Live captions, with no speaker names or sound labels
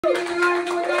How are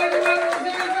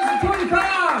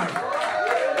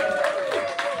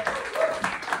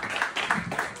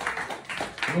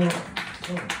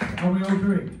we all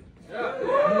doing?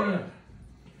 Yeah.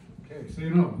 Okay, so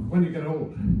you know, when you get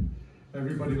old,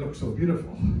 everybody looks so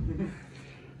beautiful.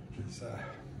 It's, of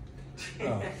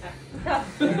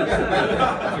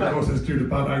course, it's due to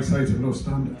bad eyesight and no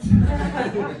standards.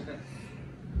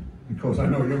 Because I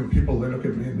know young people, they look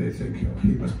at me and they think, oh, he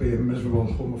must be a miserable,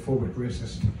 homophobic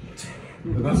racist.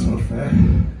 But that's not fair.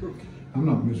 I'm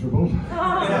not miserable.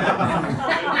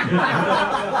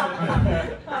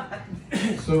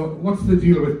 So, what's the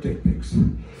deal with dick pics? I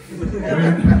mean,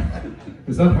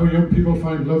 is that how young people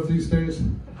find love these days?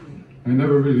 I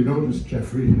never really noticed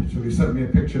Jeffrey until he sent me a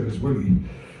picture of his willy.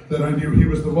 Then I knew he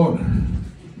was the one.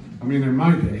 I mean, in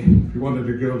my day, if you wanted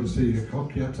a girl to see your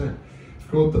cock, you had to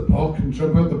go to the park and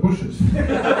jump out the bushes.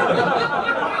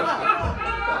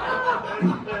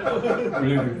 I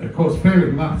mean, of course,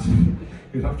 failing that,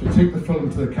 you'd have to take the film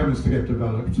to the chemist to get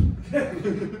developed.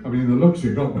 I mean, the looks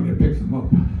you got when you picked them up.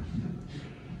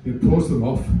 You'd post them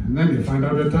off, and then you find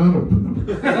out your dad opened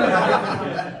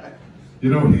them.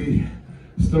 You know, he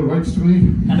still writes to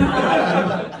me.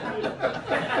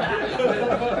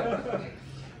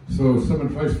 So, some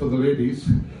advice for the ladies.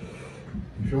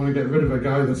 If you want to get rid of a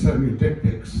guy that's sending you dick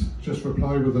pics, just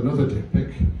reply with another dick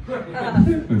pic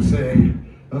and say,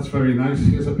 that's very nice,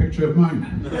 here's a picture of mine.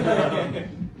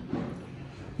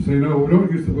 So, you know, we don't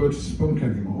use the word spunk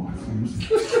anymore, it seems.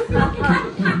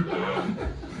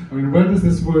 I mean, where does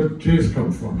this word jizz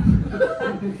come from?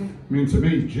 I mean, to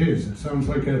me, jizz, it sounds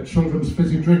like a children's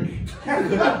fizzy drink. I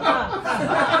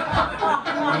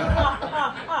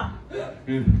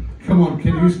mean, come on,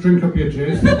 kid, you drink up your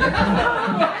jizz.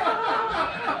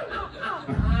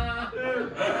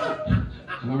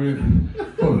 I mean,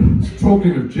 oh,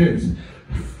 talking of jizz.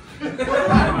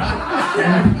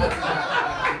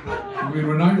 I mean,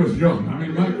 when I was young, I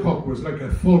mean, my cock was like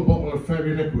a full bottle of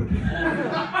fairy liquid.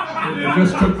 It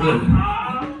just took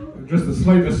just the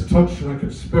slightest touch and I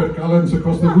could spurt gallons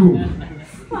across the room.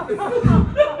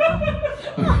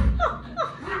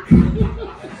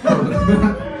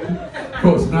 Of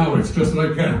course, now it's just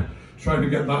like trying to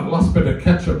get that last bit of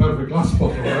ketchup out of a glass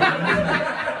bottle. Right?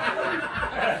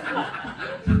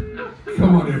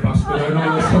 Come on, you bastard, I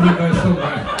know there's something there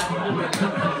somewhere.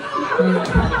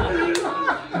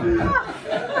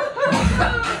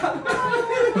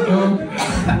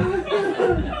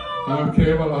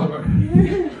 Okay, well,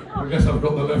 I guess I've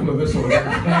got the level of this already.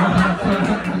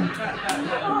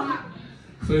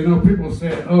 So, you know, people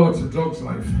say, oh, it's a dog's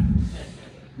life.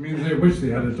 It means they wish they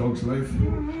had a dog's life.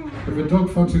 If a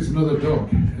dog fancies another dog,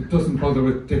 it doesn't bother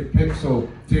with dick pics or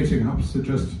dating apps, it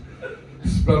just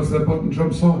spells their butt and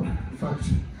jumps on. In fact,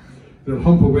 they'll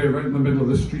hump away right in the middle of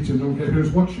the street and don't care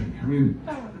who's watching. I mean,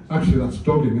 actually that's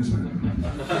dogging, isn't it?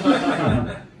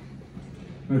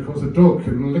 And of course a dog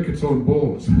can lick its own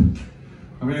balls.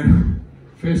 I mean,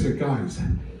 face it guys,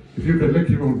 if you could lick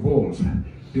your own balls,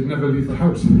 you'd never leave the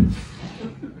house.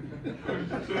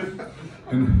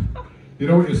 And you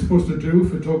know what you're supposed to do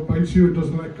if a dog bites you and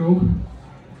doesn't let go?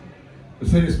 They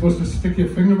say you're supposed to stick your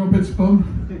finger up its bum.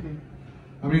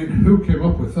 I mean, who came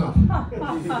up with that?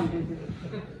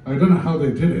 I don't know how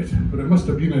they did it, but it must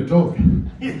have been a dog.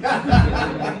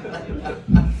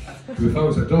 Because if I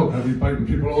was a dog, I'd be biting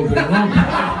people all day long.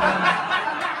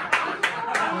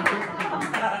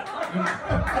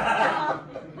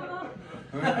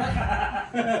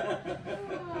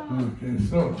 Okay,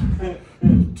 so,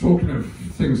 talking of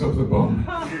things up the bum,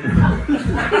 I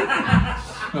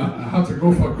had to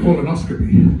go for a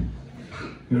colonoscopy.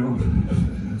 You know,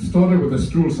 it started with a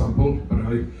stool sample, but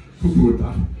I poo-pooed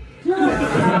that.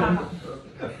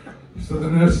 So the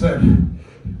nurse said,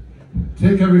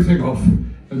 take everything off,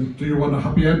 and do you want a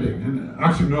happy ending? And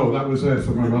actually, no, that was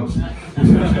somewhere else.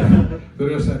 The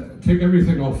nurse said, take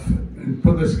everything off and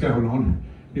put this gown on,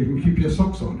 you can keep your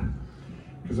socks on.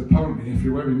 Because apparently, if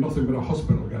you're wearing nothing but a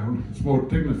hospital gown, it's more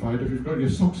dignified if you've got your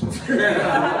socks on.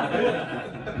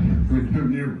 I mean, who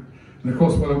knew? And of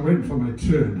course, while I'm waiting for my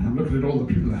turn, I'm looking at all the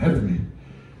people ahead of me.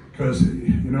 Because,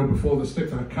 you know, before they stick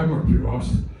that camera up your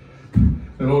arse,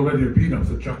 they'll already have been up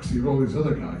the jacks of all these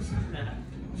other guys.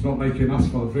 It's not like an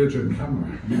asphalt virgin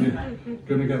camera. I mean, you're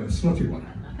going to get the slutty one.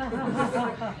 And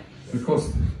of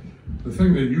course, the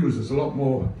thing they use is a lot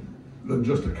more than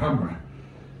just a camera.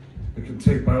 It can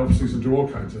take biopsies and do all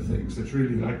kinds of things. It's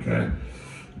really like a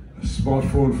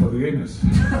smartphone for the anus.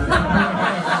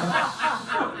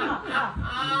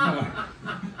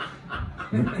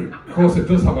 Of course, it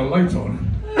does have a light on,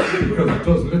 because it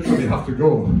does literally have to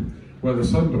go where the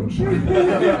sun don't shine.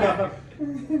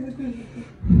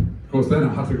 Of Of course, then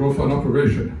I had to go for an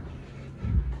operation.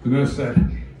 The nurse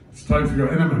said, "It's time for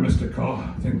your enema, Mr.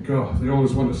 Carr." Thank God, they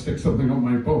always want to stick something on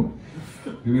my bum.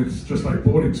 And it's just like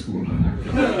boarding school.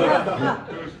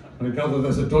 I gather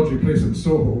there's a dodgy place in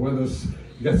Soho where you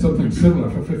get something similar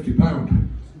for £50.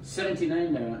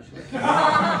 79 now, actually.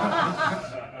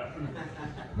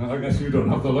 Well, I guess you don't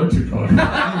have the loyalty card.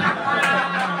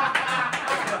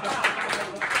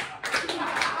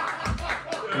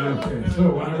 Okay, so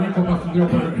when I wake up after the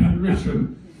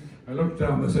operation, I look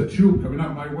down, there's a tube coming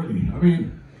out my willy. I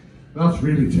mean, that's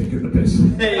really taking the piss.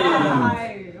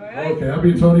 Okay, I've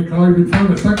been Tony Carr, you've been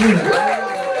famous. Thank you.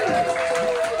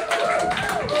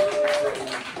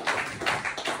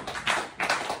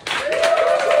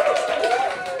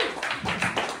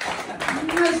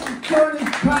 Mr. Tony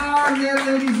Carr there,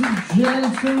 ladies and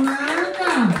gentlemen.